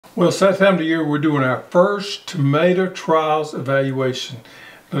Well, it's that time of the year we're doing our first tomato trials evaluation.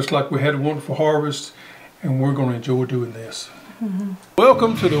 Looks like we had a wonderful harvest and we're going to enjoy doing this.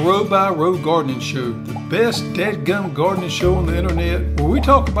 Welcome to the Row by Row Gardening Show, the best dadgum gardening show on the internet, where we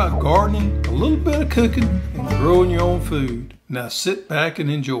talk about gardening, a little bit of cooking, and growing your own food. Now sit back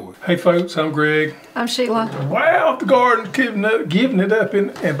and enjoy. Hey folks, I'm Greg. I'm Sheila. Wow, the garden giving it up.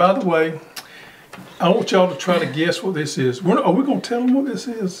 And by the way, I want y'all to try to guess what this is. Are we going to tell them what this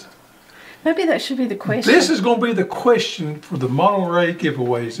is? Maybe that should be the question. This is going to be the question for the Monterey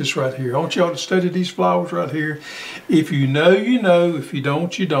giveaways. This right here. I want y'all to study these flowers right here. If you know, you know. If you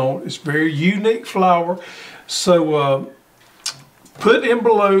don't, you don't. It's a very unique flower. So put in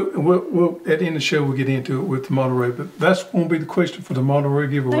below. We'll at the end of the show we'll get into it with the Monterey. But that's going to be the question for the Monterey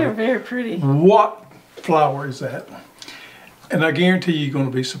giveaway. They're very pretty. What flower is that? And I guarantee you're going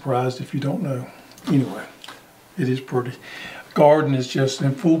to be surprised if you don't know. Anyway, it is pretty. Garden is just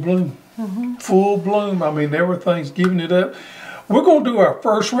in full bloom. Full bloom. I mean, everything's giving it up. We're going to do our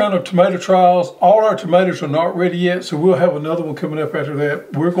first round of tomato trials. All our tomatoes are not ready yet, so we'll have another one coming up after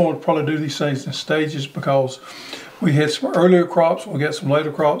that. We're going to probably do these things in stages because we had some earlier crops, we got some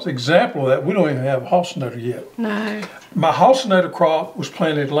later crops. Example of that, we don't even have a hosstools yet. No. My hosstools crop was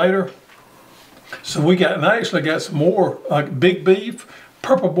planted later, so I actually got some more like big beef,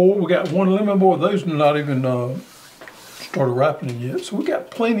 purple boar. We got one lemon boar. Those are not even started ripening yet, so we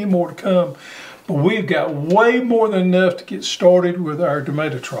got plenty more to come, but we've got way more than enough to get started with our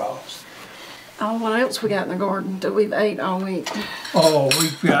tomato trials. Oh, what else we got in the garden that we've ate all week? Oh,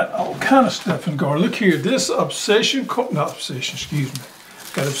 we've got all kind of stuff in the garden. Look here, this got obsession on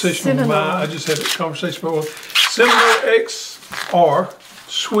my mind. I just had a conversation about Seminole XR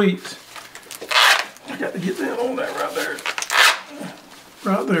sweet. I got to get that on that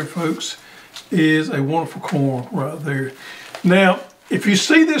right there, folks. Is a wonderful corn right there. Now, if you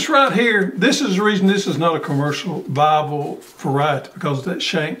see this right here, this is the reason this is not a commercial viable variety, because of that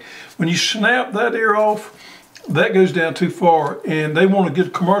shank. When you snap that ear off, that goes down too far, and they want a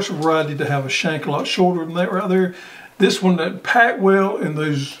good commercial variety to have a shank a lot shorter than that right there. This one doesn't pack well in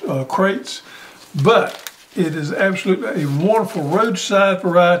those crates, but it is absolutely a wonderful roadside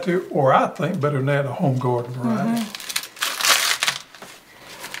variety, or I think better than that, a home garden variety.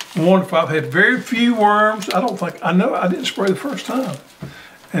 Wonderful. I've had very few worms. I didn't spray the first time.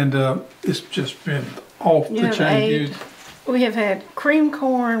 And it's just been off the chain good. We have had cream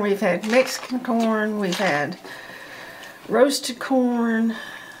corn, we've had Mexican corn, we've had roasted corn,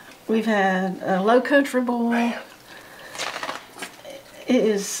 we've had low country boil. Man. It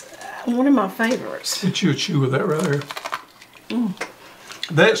is one of my favorites. Get you a chew of that right there.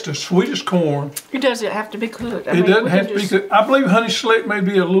 That's the sweetest corn. It doesn't have to be cooked. It doesn't have to be cooked. I believe Honey Select may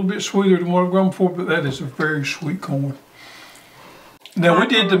be a little bit sweeter than what I've grown before, but that is a very sweet corn. Now, we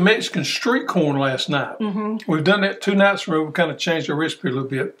did the Mexican street corn last night. We've done that 2 nights in a row. We kind of changed our recipe a little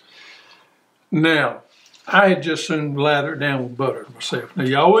bit. Now, I had just soon lathered it down with butter myself. Now,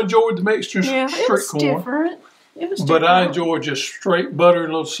 y'all enjoyed the Mexican street corn. It was different. But I enjoy just straight butter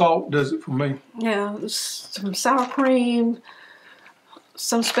and a little salt does it for me. Yeah, some sour cream.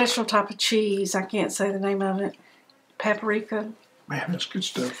 Some special type of cheese. I can't say the name of it. Paprika. Man, that's good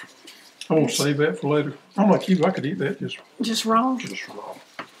stuff. I won't save that for later. I'm like you. I could eat that just raw. Just raw.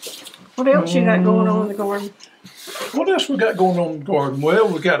 What else you got going on in the garden? What else we got going on in the garden? Well,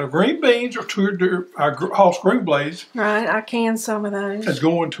 we got our green beans, our Hoss green blades. Right, I canned some of those. It's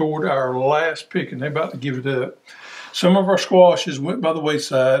going toward our last picking. They're about to give it up. Some of our squashes went by the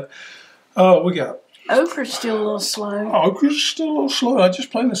wayside. We got okra's still a little slow. Okra's still a little slow. I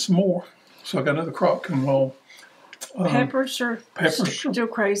just planted some more. So I got another crop coming along. Peppers are still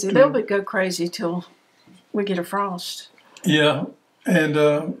crazy. They'll go crazy till we get a frost. Yeah. And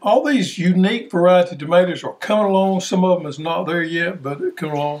all these unique variety tomatoes are coming along. Some of them is not there yet, but they're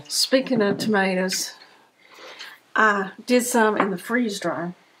coming along. Speaking of tomatoes, I did some in the freeze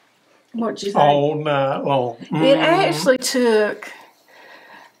dryer. What'd you think? All night long. It actually took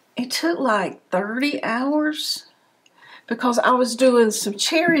like 30 hours because I was doing some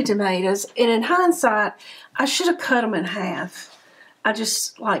cherry tomatoes, and in hindsight, I should have cut them in half. I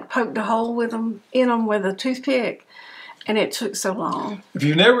just like poked a hole in them with a toothpick, and it took so long. If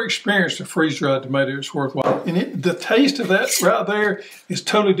you've never experienced a freeze-dried tomato, it's worthwhile. And the taste of that right there is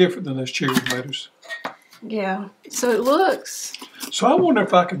totally different than those cherry tomatoes. Yeah, so it looks. So I wonder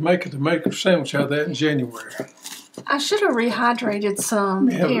if I could make a tomato sandwich out of that in January. I should have rehydrated some.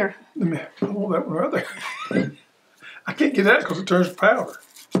 Here. I want that one right there. I can't get that because it turns to powder.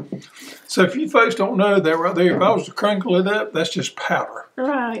 So if you folks don't know that right there, if I was to crinkle it up, that's just powder.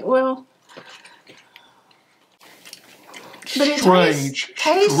 Right, well. But it strange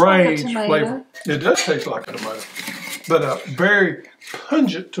like a flavor. It does taste like a tomato, but a very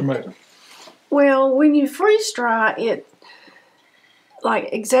pungent tomato. Well, when you freeze dry, it like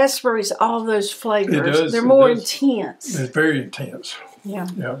exasperates all those flavors. It does. They're more intense. It's very intense. Yeah.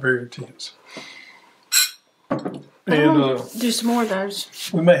 Yeah, very intense. And do some more of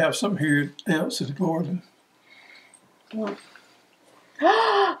those. We may have something here else at the garden. What?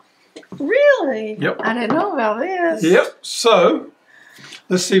 Really? Yep. I didn't know about this. Yep. So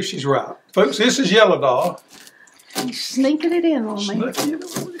let's see if she's right, folks. This is yellow doll. You're sneaking it in on me.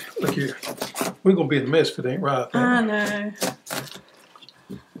 Look here. We're gonna be in the mess if it ain't right. I know.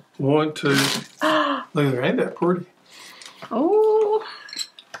 1, 2. Look at her. Ain't that pretty? Oh.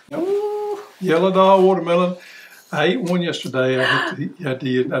 Yep. Oh. Yellow doll watermelon. I ate one yesterday. I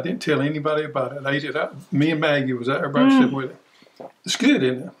did. I didn't tell anybody about it. I ate it out. Me and Maggie was out. Everybody sitting with it. It's good,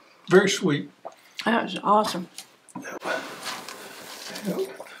 isn't it? Very sweet. That was awesome. Yep.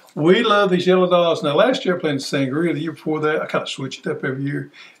 We love these yellow dolls. Now, last year I planted sangria. The year before that, I kind of switch it up every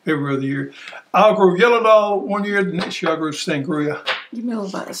other year. I'll grow yellow doll one year. The next year I'll grow sangria. Give me a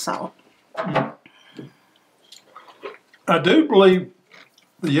little bit of salt. I do believe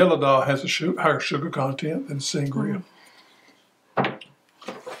the yellow doll has a higher sugar content than sangria.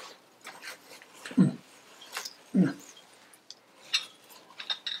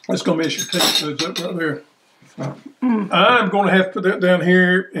 That's going to mess your taste buds up right there. I'm going to have to put that down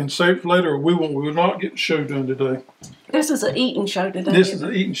here and save it for later, or we will not get the show done today. This is an eating show today. This is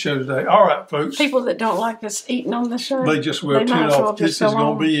an eating show today. All right, folks. People that don't like us eating on the show, they just will tune off. Well this is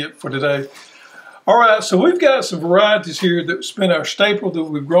going to be it for today. All right, so we've got some varieties here that's been our staple that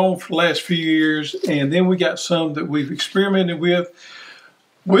we've grown for the last few years, and then we got some that we've experimented with.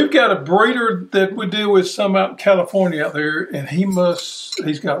 We've got a breeder that we deal with some out in California out there, and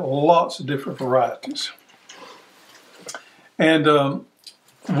he's got lots of different varieties. And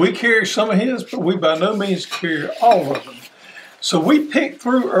we carry some of his, but we by no means carry all of them. So we picked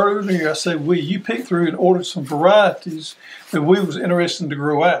through earlier, I say you picked through and ordered some varieties that we was interested to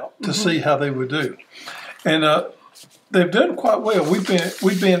grow out to see how they would do. And they've done quite well. We've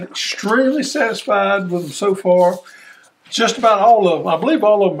been extremely satisfied with them so far. Just about all of them. I believe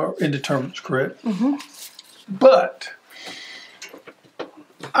all of them are indeterminates, correct? But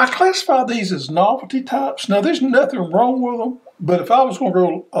I classify these as novelty types. Now, there's nothing wrong with them, but if I was going to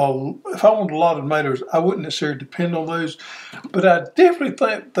grow, if I wanted a lot of tomatoes, I wouldn't necessarily depend on those. But I definitely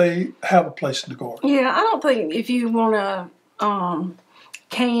think they have a place in the garden. Yeah, I don't think if you want to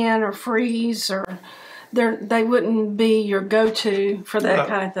can or freeze or they wouldn't be your go-to for that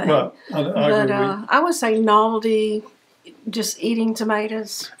kind of thing. Right, I agree. I would say novelty. Just eating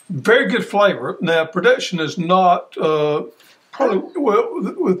tomatoes. Very good flavor. Now, production is not probably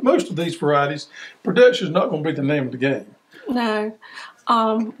with most of these varieties. Production is not going to be the name of the game. No,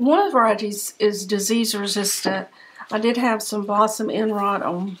 one of the varieties is disease resistant. I did have some blossom end rot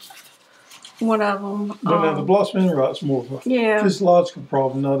on one of them. But now the blossom end rot is more of a physiological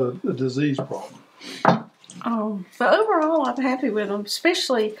problem, not a disease problem. But overall, I'm happy with them,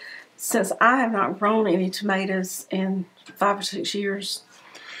 especially since I have not grown any tomatoes in 5 or 6 years.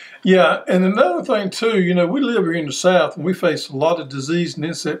 Yeah, and another thing too, we live here in the South and we face a lot of disease and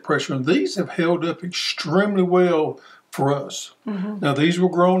insect pressure, and these have held up extremely well for us. Now, these were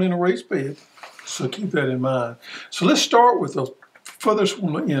grown in a raised bed, so keep that in mind. So let's start with the furthest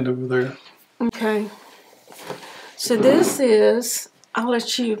one on the end over there. Okay. So this is, I'll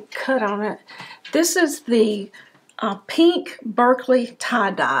let you cut on it. This is the pink Berkeley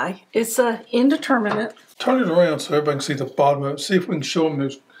tie-dye. It's a indeterminate. Turn it around so everybody can see the bottom of it. See if we can show them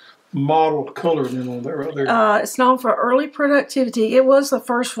this mottled coloring on there right there. It's known for early productivity. It was the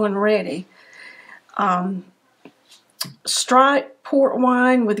first one ready. Striped port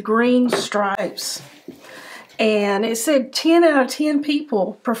wine with green stripes. And it said 10 out of 10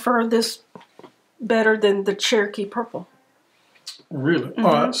 people prefer this better than the Cherokee purple. Really?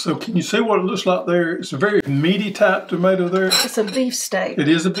 All right, so can you see what it looks like there? It's a very meaty type tomato there. It's a beefsteak. It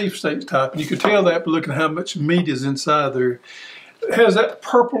is a beefsteak type. And you can tell that by looking at how much meat is inside there. It has that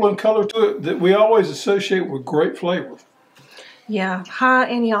purple in color to it that we always associate with great flavor. Yeah,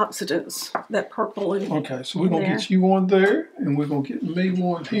 high antioxidants, that purple in Okay, so we're going to get you one there, and we're going to get me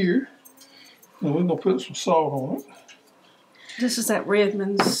one here. And we're going to put some salt on it. This is at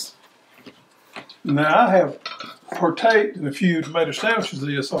Redmond's. Now, I have partaked in a few tomato sandwiches of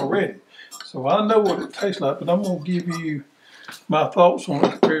this already, so I know what it tastes like, but I'm going to give you my thoughts on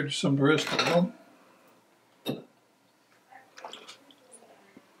it compared to some of the rest of them.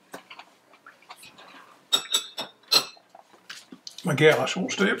 My gosh,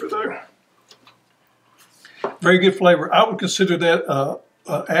 won't stay up there. Yeah. Very good flavor. I would consider that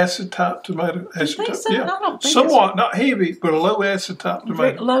acid type tomato. Acid think type, so? yeah. I don't think Somewhat, not heavy, but a low acid type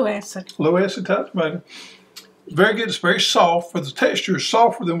tomato. Low acid. Low acid type tomato. Very good. It's very soft. For the texture is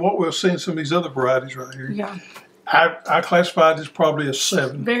softer than what we'll see in some of these other varieties right here. Yeah. I classify it as probably a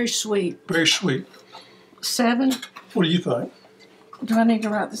 7. Very sweet. Very sweet. 7. What do you think? Do I need to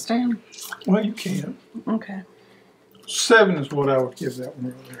write this down? Well, you can. Okay. 7 is what I would give that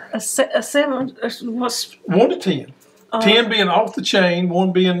one right there. A 7. What's 1 to 10. 10 being off the chain,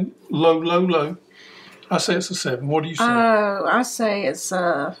 1 being low, low, low. I say it's a 7. What do you say? Oh, I say it's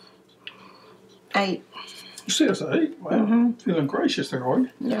 8. You say it's an 8? Wow. Feeling gracious there, are you?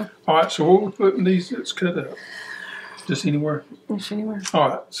 Yeah. All right, so where are we putting these that's cut up? Just anywhere? Just anywhere. All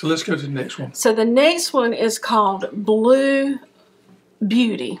right, so let's go to the next one. So the next one is called Blue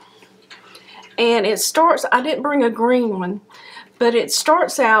Beauty. And it starts, I didn't bring a green one, but it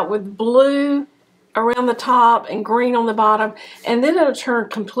starts out with blue around the top and green on the bottom, and then it'll turn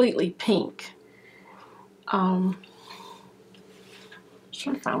completely pink. Trying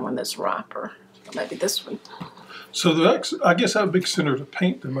to find one that's riper. Maybe this one. So I guess that would be considered a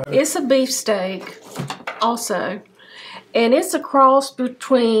pink tomato. It's a beefsteak also. And it's a cross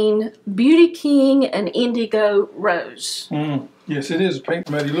between Beauty King and Indigo Rose. Yes, it is a pink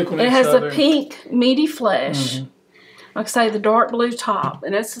tomato. You look on the It has inside a there. pink, meaty flesh. Like I say, the dark blue top,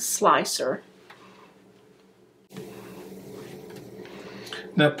 and it's a slicer.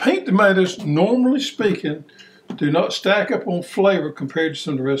 Now, pink tomatoes, normally speaking, do not stack up on flavor compared to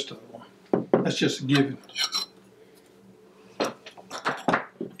some of the rest of them. That's just a given. It's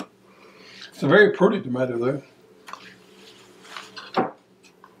a very pretty tomato, though.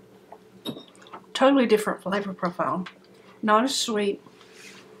 Totally different flavor profile. Not as sweet.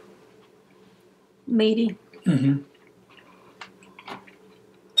 Meaty.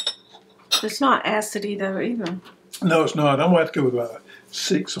 It's not acidy, though, either. No, it's not. I'm going to have to go with a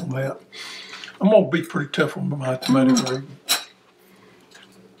 6 on that. I'm going to be pretty tough on my tomato grade.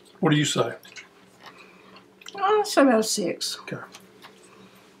 What do you say? I'll say about a 6. Okay.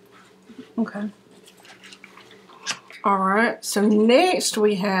 Okay. All right. So next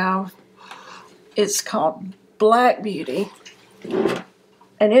we have, it's called Black Beauty.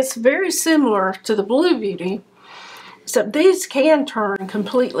 And it's very similar to the Blue Beauty, except these can turn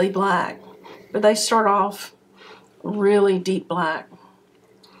completely black. But they start off really deep black.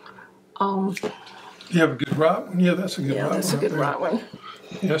 You have a good ripe one? Yeah, that's a good ripe one. Yeah, that's a good ripe one.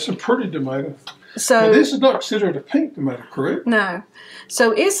 Yeah, that's a pretty tomato. So Now, this is not considered a pink tomato, correct? no.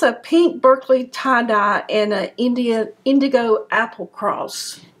 So it's a pink Berkeley tie-dye and an indigo apple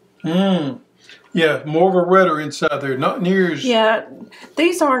cross. Yeah, more of a redder inside there, not near as... Yeah,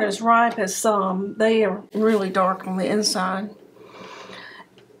 these aren't as ripe as some. They are really dark on the inside.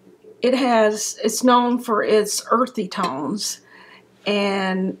 It's known for its earthy tones,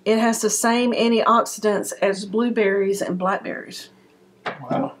 and it has the same antioxidants as blueberries and blackberries.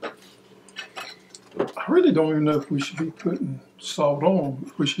 Wow. I really don't even know if we should be putting salt on them.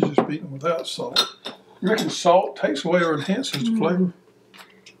 If we should just be eating them without salt. You reckon salt takes away or enhances the flavor?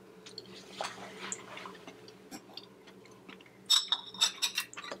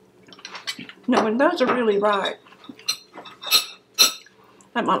 No, and those are really ripe.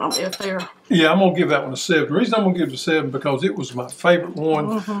 That might not be a fair. Yeah, I'm going to give that one a 7. The reason I'm going to give it a 7 because it was my favorite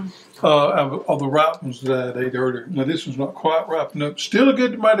one of the ripe ones that I ate earlier. Now, this one's not quite ripe enough. Still a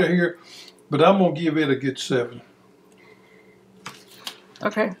good tomato here, but I'm going to give it a good 7.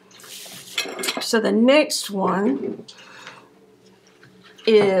 Okay. So the next one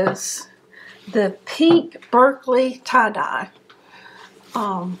is the pink Berkeley tie-dye.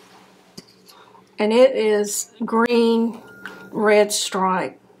 And it is green, red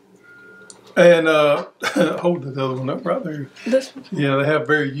stripe. And hold the other one up right there. This one? Yeah, they have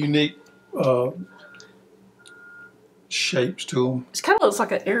very unique shapes to them. It kind of looks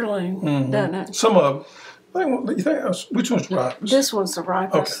like an heirloom, doesn't it? Some of them. You think which one's ripest? This one's the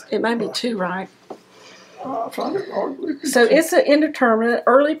ripest. Okay. It may be too ripe. I find it hard to believe. So it's an indeterminate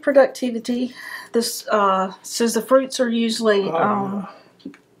early productivity. This says the fruits are usually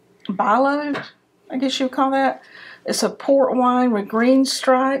bilo, I guess you would call that. It's a port wine with green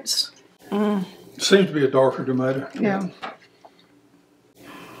stripes. Seems to be a darker tomato. Yeah.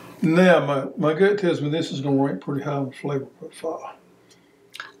 Now, my gut tells me this is going to rank pretty high on the flavor profile.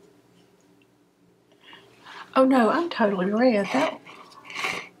 Oh no, I'm totally red.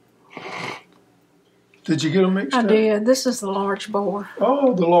 Did you get them mixed I up? did. This is the large bore.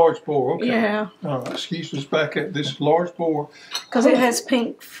 Oh, the large bore. Okay. Yeah. All right. Excuse me. Back at this large bore. Because it has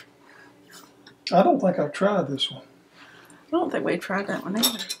pink. I don't think I've tried this one. I don't think we tried that one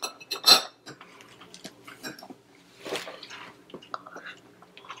either.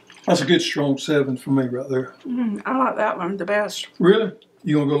 That's a good strong 7 for me right there. I like that one the best. Really?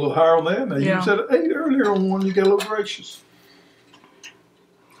 You want to go a little higher on that? Now, Yeah. you said 8 earlier on one. You got a little gracious.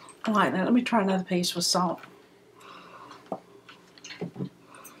 I like that. Let me try another piece with salt.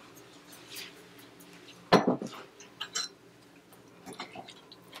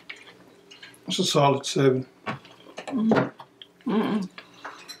 It's a solid 7.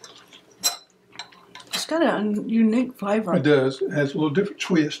 It's got a unique flavor. It does. It has a little different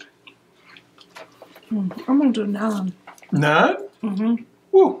twist. I'm going to do 9. 9? Mm-hmm.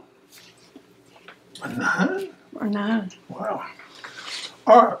 Whoa. A 9? Or 9. Wow.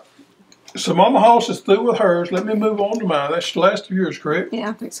 All right. So Mama Hoss is through with hers. Let me move on to mine. That's the last of yours, correct? Yeah,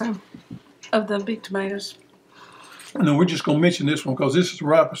 I think so. Of the big tomatoes. And then we're just going to mention this one because this is the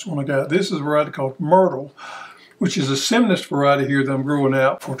ripest one I got. This is a variety called Myrtle, which is a Simnest variety here that I'm growing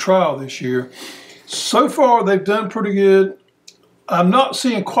out for trial this year. So far, they've done pretty good. I'm not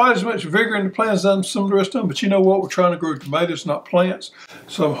seeing quite as much vigor in the plants as some of the rest of them, but you know what? We're trying to grow tomatoes, not plants.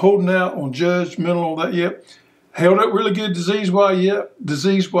 So I'm holding out on judgmental on that yet. Held up really good disease-wise yet.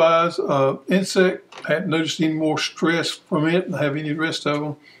 Disease-wise, insect, I haven't noticed any more stress from it than I have any of the rest of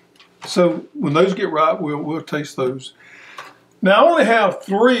them. So when those get ripe, we'll taste those. Now I only have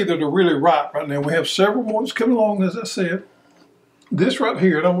 3 that are really ripe right now. We have several more that's coming along, as I said. This right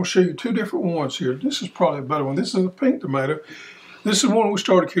here, and I'm going to show you 2 different ones here. This is probably a better one. This is a pink tomato. This is one we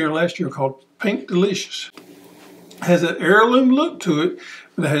started carrying last year called Pink Delicious. It has that heirloom look to it,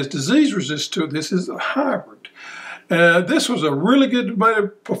 but it has disease resistance to it. This is a hybrid. This was a really good tomato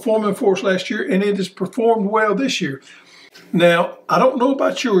performing for us last year, and it has performed well this year. Now, I don't know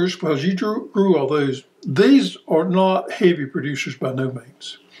about yours because you grew all those. These are not heavy producers by no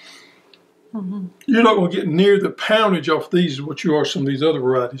means. You're not going to get near the poundage off these as what you are some of these other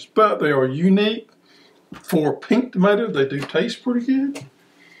varieties, but they are unique. For pink tomato, they do taste pretty good.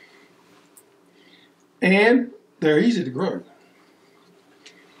 And they're easy to grow.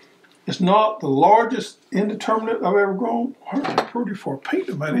 It's not the largest indeterminate I've ever grown. Hardly pretty for a pink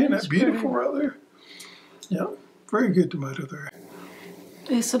tomato. Isn't that beautiful right there? Yeah, very good tomato there.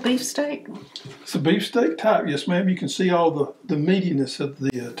 It's a beefsteak. It's a beefsteak type. Yes, ma'am. You can see all the meatiness of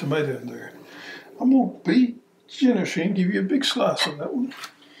the tomato in there. I'm going to be generous and give you a big slice of that one.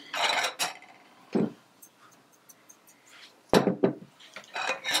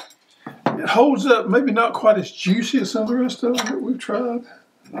 It holds up, maybe not quite as juicy as some of the rest of them that we've tried.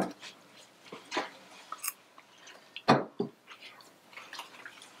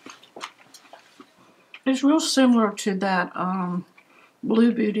 It's real similar to that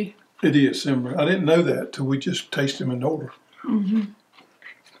Blue Beauty. It is similar. I didn't know that till we just tasted them in order.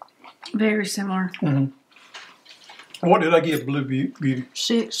 Very similar. What did I give Blue Beauty?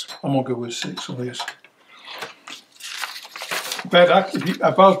 6. I'm going to go with 6 on this. In fact, if I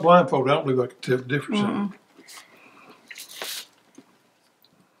was blindfolded, I don't believe I could tell the difference.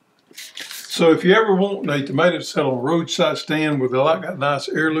 So if you ever want a tomato to sell on a roadside stand where they like that nice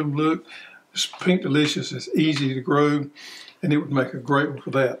heirloom look, this Pink Delicious is easy to grow, and it would make a great one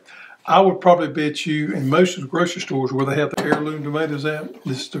for that. I would probably bet you in most of the grocery stores where they have the heirloom tomatoes at,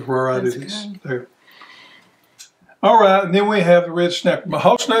 this is the variety that's there. All right, and then we have the red snapper. My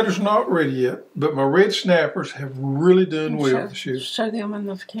hot snappers are not ready yet, but my red snappers have really done well this year. Show them on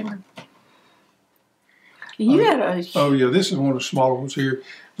the camera. You had a... Oh, yeah, this is one of the smaller ones here.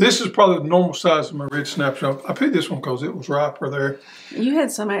 This is probably the normal size of my red snapper. I picked this one because it was riper there. You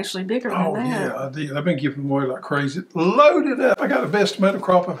had some actually bigger than that. Oh, yeah, I did. I've been giving them away like crazy. Loaded up. I got the best tomato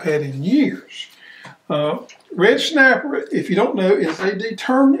crop I've had in years. Red snapper, if you don't know, is a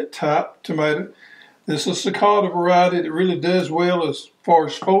determinate type tomato. This is a cicada variety that really does well as far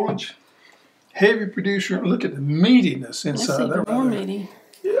as foliage. Heavy producer. Look at the meatiness inside there. It's even more meaty.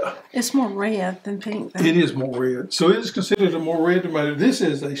 Yeah. It's more red than pink. It is more red. So it is considered a more red tomato. This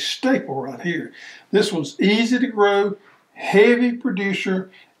is a staple right here. This one's easy to grow, heavy producer,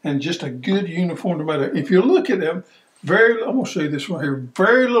 and just a good uniform tomato. If you look at them, I'm going to show you this one here.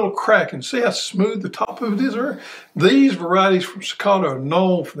 Very little cracking. See how smooth the top of it is there? These varieties from Cicada are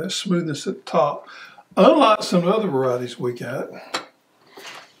known for that smoothness at the top. Unlike some other varieties we got.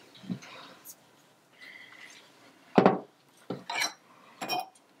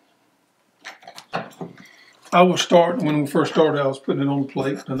 I was starting, when we first started, I was putting it on the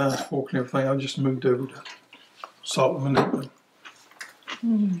plate with a nice fork and everything. I just moved over to salt and vinegar.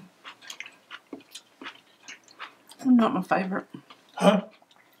 Not my favorite. Huh?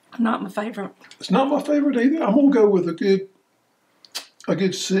 Not my favorite. It's not my favorite either. I'm going to go with a good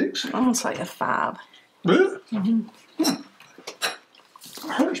 6. I'm going to say a 5. Really? It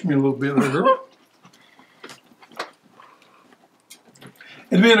hurts me a little bit there, girl.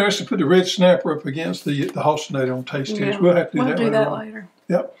 It'd be interesting to put the red snapper up against the hostinator on taste test. We'll have to do that later.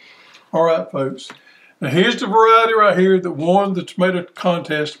 Yep. All right, folks. Now here's the variety right here that won the tomato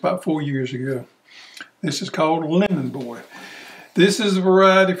contest about 4 years ago. This is called Lemon Boy. This is a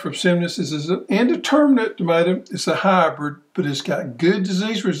variety from Semnus. This is an indeterminate tomato. It's a hybrid, but it's got good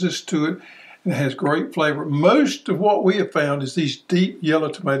disease resistance to it, and it has great flavor. Most of what we have found is these deep yellow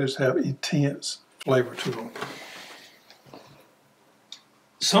tomatoes have intense flavor to them.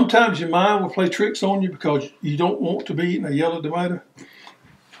 Sometimes your mind will play tricks on you because you don't want to be eating a yellow tomato.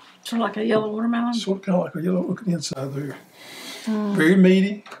 Sort of like a yellow watermelon? Sort of kind of like a yellow, look at the inside there. Very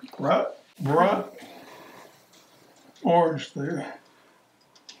meaty, bright orange there.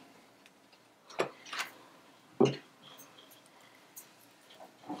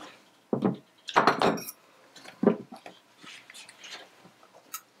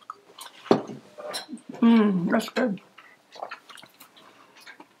 That's good.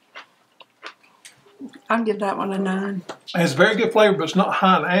 I'd give that one a 9. It has very good flavor, but it's not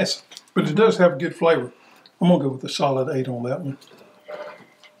high in acid. But it does have good flavor. I'm going to go with a solid 8 on that one.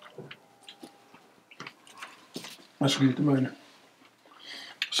 That's a good tomato.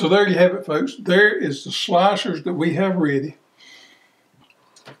 So there you have it, folks. There is the slicers that we have ready.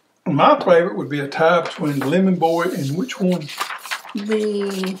 My favorite would be a tie between the Lemon Boy and which one?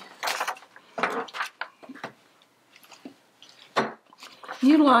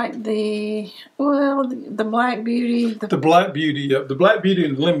 You like the Black Beauty. The Black Beauty, yeah. The Black Beauty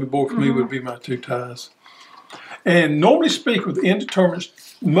and the Lemon Boy for me would be my two ties. And normally speak with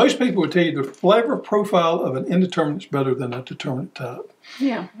indeterminates, most people would tell you the flavor profile of an indeterminate is better than a determinate type.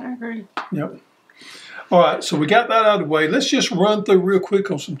 Yeah, I agree. Yep. All right, so we got that out of the way. Let's just run through real quick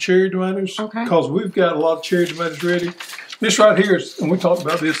on some cherry tomatoes. Okay. Because we've got a lot of cherry tomatoes ready. This right here is, and we talked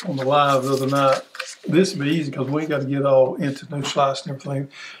about this on the live the other night. This will be easy because we ain't got to get all into no slice and everything.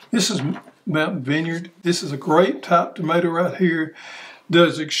 This is Mountain Vineyard. This is a great type tomato right here.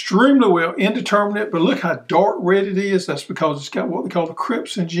 Does extremely well, indeterminate, but look how dark red it is. That's because it's got what they call the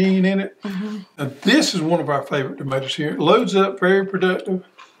crimson gene in it. Now this is one of our favorite tomatoes here. It loads up, very productive.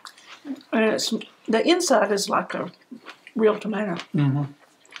 And the inside is like a real tomato.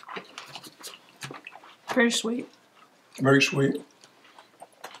 Very sweet. Very sweet.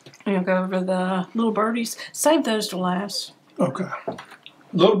 And you'll go over the little birdies. Save those to last. Okay.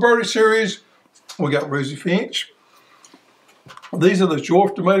 Little birdie series, we got Rosie Finch. These are the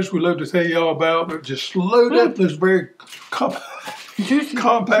dwarf tomatoes we love to tell you all about. They're just loaded up those very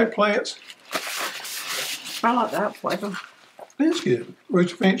compact plants. I like that flavor. It's good.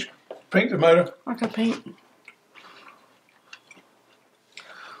 Rosie Finch, pink tomato. Like a pink.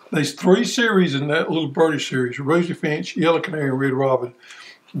 There's 3 series in that little birdie series: Rosie Finch, Yellow Canary, and Red Robin.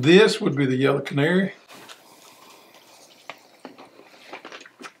 This would be the Yellow Canary.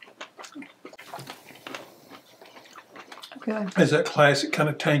 Okay. Has that classic kind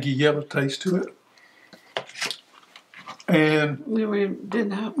of tangy yellow taste to it. And we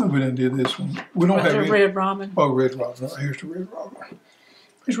did that one. We didn't do this one. We don't have any. Red Robin. Oh, Red Robin. Oh, here's the Red Robin.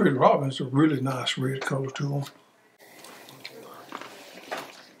 These Red Robins are really nice red color to them.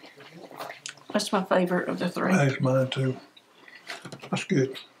 That's my favorite of the 3. That's mine too. That's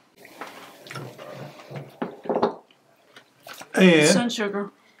good. And Sun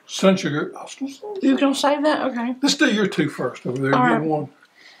Sugar. Sun Sugar. You gonna save that? Okay. Let's do your 2 first over there. All Your right. 1.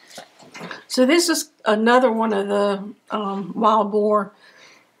 So this is another one of the Wild Boar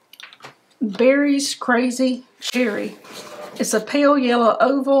Berries Crazy Cherry. It's a pale yellow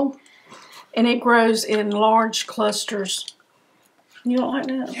oval, and it grows in large clusters. You don't like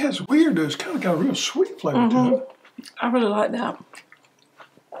that? Yeah, it's weird. It's kind of got a real sweet flavor to it. I really like that.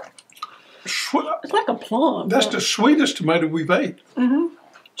 It's like a plum. That's the sweetest tomato we've ate.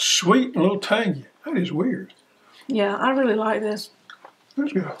 Sweet and a little tangy. That is weird. Yeah, I really like this.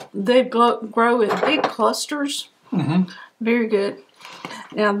 That's good. They grow in big clusters. Very good.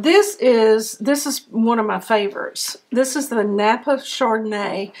 Now this is one of my favorites. This is the Napa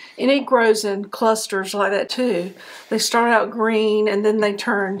Chardonnay, and it grows in clusters like that too. They start out green and then they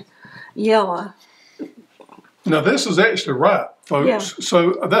turn yellow. Now this is actually ripe, folks. Yeah.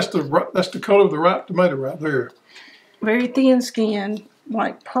 So that's the color of the ripe tomato right there. Very thin skin,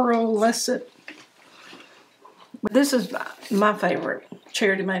 like pearlescent. But this is my favorite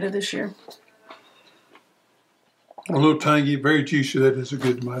cherry tomato this year. A little tangy, very juicy. That is a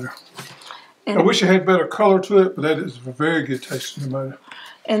good tomato. And I wish it had better color to it, but that is a very good tasting tomato.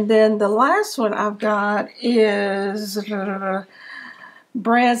 And then the last one I've got is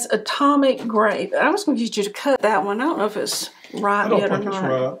Brad's Atomic Grape. I was going to get you to cut that one. I don't know if it's ripe yet or not. I don't think it's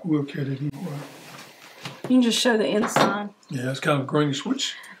ripe. We'll cut it anyway. can just show the inside. Yeah, it's kind of greenish.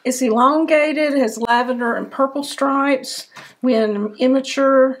 Which it's elongated, has lavender and purple stripes. When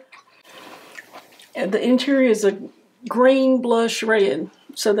immature, and the interior is a green blush red.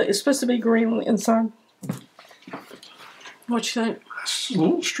 So that it's supposed to be green on the inside. What you think? That's a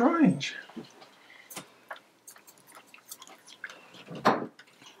little strange.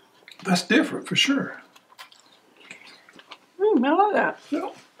 That's different for sure. I like that.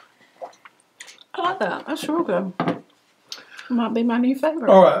 Yeah. I like that. That's real good. Might be my new favorite.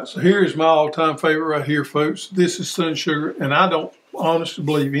 All right, so here's my all-time favorite right here, folks. This is Sun Sugar, and I don't honestly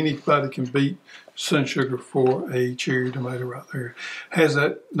believe anybody can beat Sun Sugar for a cherry tomato right there. Has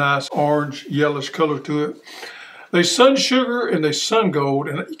that nice orange, yellowish color to it. They Sun Sugar and they Sun Gold,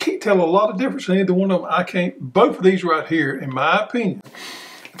 and you can't tell a lot of difference in either one of them. I can't. Both of these right here, in my opinion,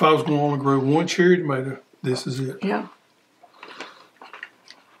 if I was going to only grow one cherry tomato, this is it. Yeah.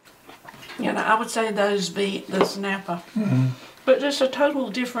 Yeah, I would say those beat this Napa. Mm-hmm. But just a total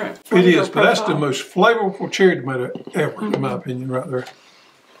different flavor It is, but profile. that's the most flavorful cherry tomato ever, in my opinion, right there.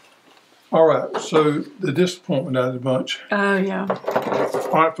 All right, so the disappointment out of the bunch. Oh, yeah.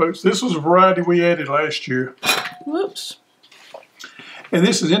 All right, folks, this was a variety we added last year. Whoops. And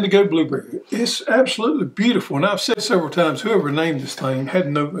this is indigo blueberry. It's absolutely beautiful. And I've said several times, whoever named this thing had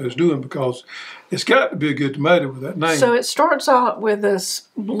to know what it was doing because it's got to be a good tomato with that name. So it starts out with this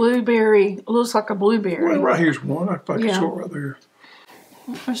blueberry, looks like a blueberry. Well, right here's one. I can sort right there.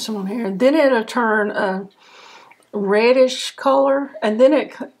 There's some here. Then it'll turn a reddish color, and then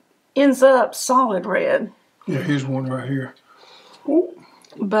it ends up solid red. Yeah, here's one right here. Ooh.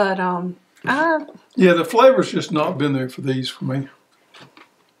 But yeah, the flavor's just not been there for these for me.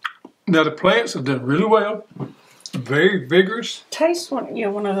 Now the plants have done really well. Very vigorous. Taste one,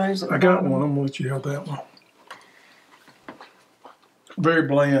 one of those. I got one. I'm gonna let you have that one. Very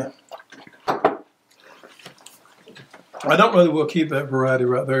bland. I don't know that we'll keep that variety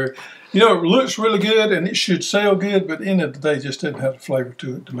right there. You know, it looks really good and it should sell good, but at the end of the day, it just doesn't have the flavor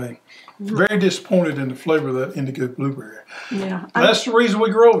to it to me. Very disappointed in the flavor of that indigo blueberry. Yeah. That's the reason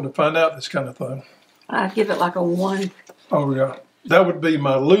we grow them, to find out this kind of thing. I'd give it like a 1. Oh, yeah. That would be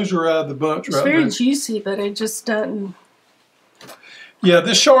my loser out of the bunch right there. It's very juicy, but it just doesn't. Yeah,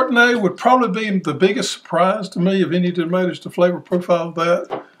 this Chardonnay would probably be the biggest surprise to me of any tomatoes, the flavor profile of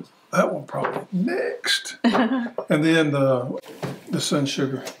that. That one probably next. And then the Sun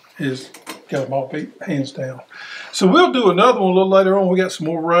Sugar is got them all beat hands down. So we'll do another one a little later on. We got some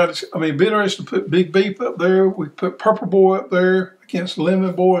more varieties. I mean, be interested to put Big Beef up there. We put Purple Boy up there against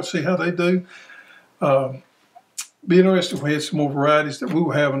Lemon Boy and see how they do. Be interested if we had some more varieties that we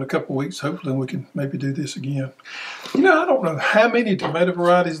will have in a couple of weeks. Hopefully we can maybe do this again. You know, I don't know how many tomato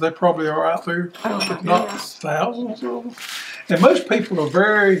varieties there probably are out there. If not thousands of them. And most people are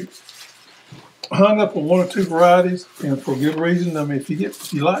very hung up on 1 or 2 varieties, and for good reason. I mean, if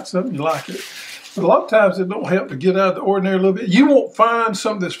you like something, you like it. But a lot of times it don't help to get out of the ordinary a little bit. You won't find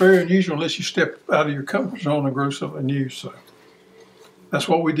something that's very unusual unless you step out of your comfort zone and grow something new. So that's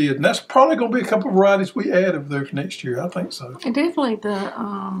what we did. And that's probably going to be a couple of varieties we add over there for next year. I think so. And definitely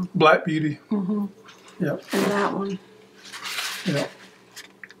the Black Beauty. Mm-hmm. Yep. And that one. Yep.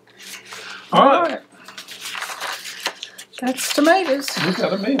 All right. That's tomatoes. We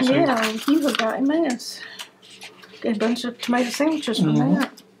got a mess. Yeah, you have got a mess. A bunch of tomato sandwiches from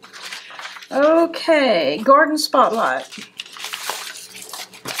that. Okay, Garden Spotlight.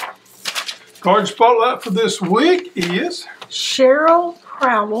 Garden Spotlight for this week is Cheryl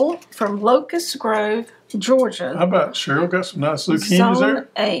Crowell from Locust Grove, Georgia. How about Cheryl? Got some nice zucchinis Zone there.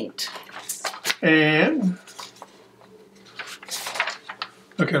 8. And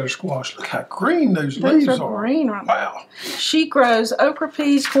look at her squash. Look how green those leaves are. Green, right? Wow. She grows okra,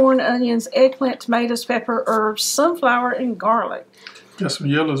 peas, corn, onions, eggplant, tomatoes, pepper, herbs, sunflower, and garlic. Got some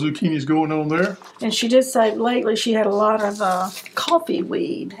yellow zucchinis going on there. And she did say lately she had a lot of coffee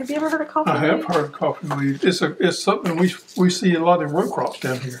weed. Have you ever heard of coffee weed? I have heard of coffee weed. It's something we see a lot in row crops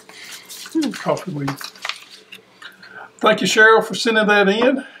down here. Coffee weed. Thank you, Cheryl, for sending that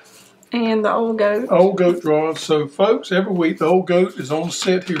in. And the old goat. Old goat drawing. So, folks, every week the old goat is on the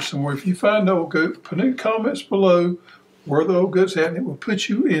set here somewhere. If you find the old goat, put in the comments below where the old goat's at, and it will put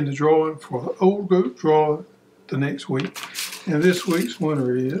you in the drawing for the old goat drawing the next week. And this week's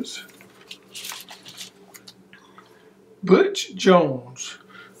winner is Butch Jones.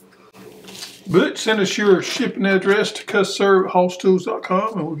 Butch, send us your shipping address to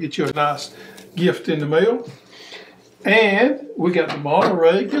custserve@hosstools.com and we'll get you a nice gift in the mail. And we got the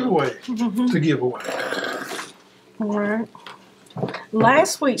Monterey giveaway to give away. All right.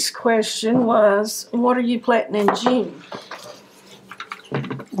 Last week's question was, what are you planting in June?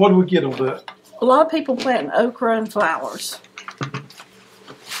 What do we get on that? A lot of people plant okra and flowers.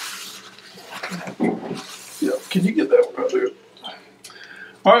 Yeah, can you get that one right there?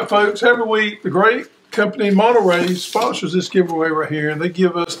 All right, folks, every week, the great company Monterey sponsors this giveaway right here, and they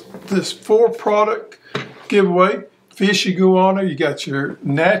give us this 4-product giveaway. Fish iguana, you got your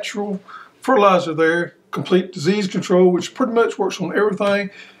natural fertilizer there, complete disease control, which pretty much works on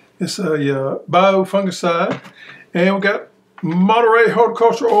everything. It's a biofungicide, and we got Monterey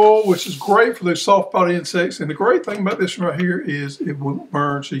horticulture oil, which is great for those soft body insects. And the great thing about this right here is it won't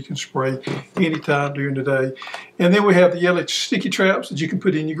burn, so you can spray anytime during the day. And then we have the yellow sticky traps that you can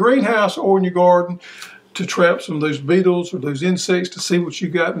put in your greenhouse or in your garden to trap some of those beetles or those insects to see what you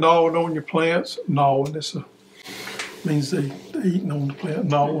got gnawing on your plants. Gnawing, this means they eating on the plant,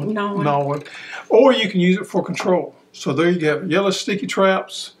 gnawing. Or you can use it for control. So there you have yellow sticky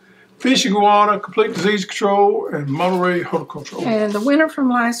traps, fish iguana, complete disease control, and Monterey horticulture oil. And the winner from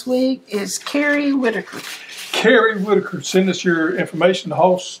last week is Carrie Whitaker. Carrie Whitaker, send us your information to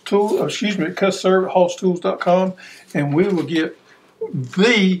customer at hosstools.com, and we will get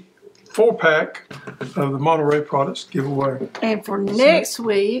the 4-pack of the Monterey products giveaway. And for next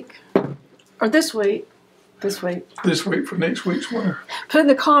week, or this week for next week's winner. Put in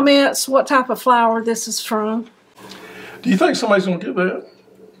the comments what type of flower this is from. Do you think somebody's going to get that?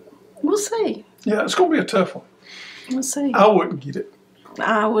 We'll see. Yeah, it's going to be a tough one. We'll see. I wouldn't get it.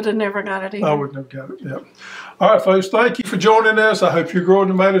 I would have never got it either. I would never got it, yeah. All right, folks, thank you for joining us. I hope you're growing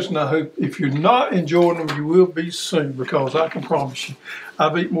tomatoes, and I hope if you're not enjoying them, you will be soon, because I can promise you,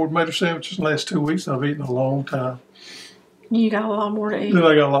 I've eaten more tomato sandwiches in the last 2 weeks than I've eaten in a long time. You got a lot more to eat. Then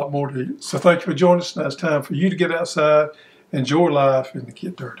I got a lot more to eat. So thank you for joining us. Now it's time for you to get outside, enjoy life, and to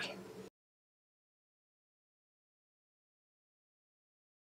get dirty.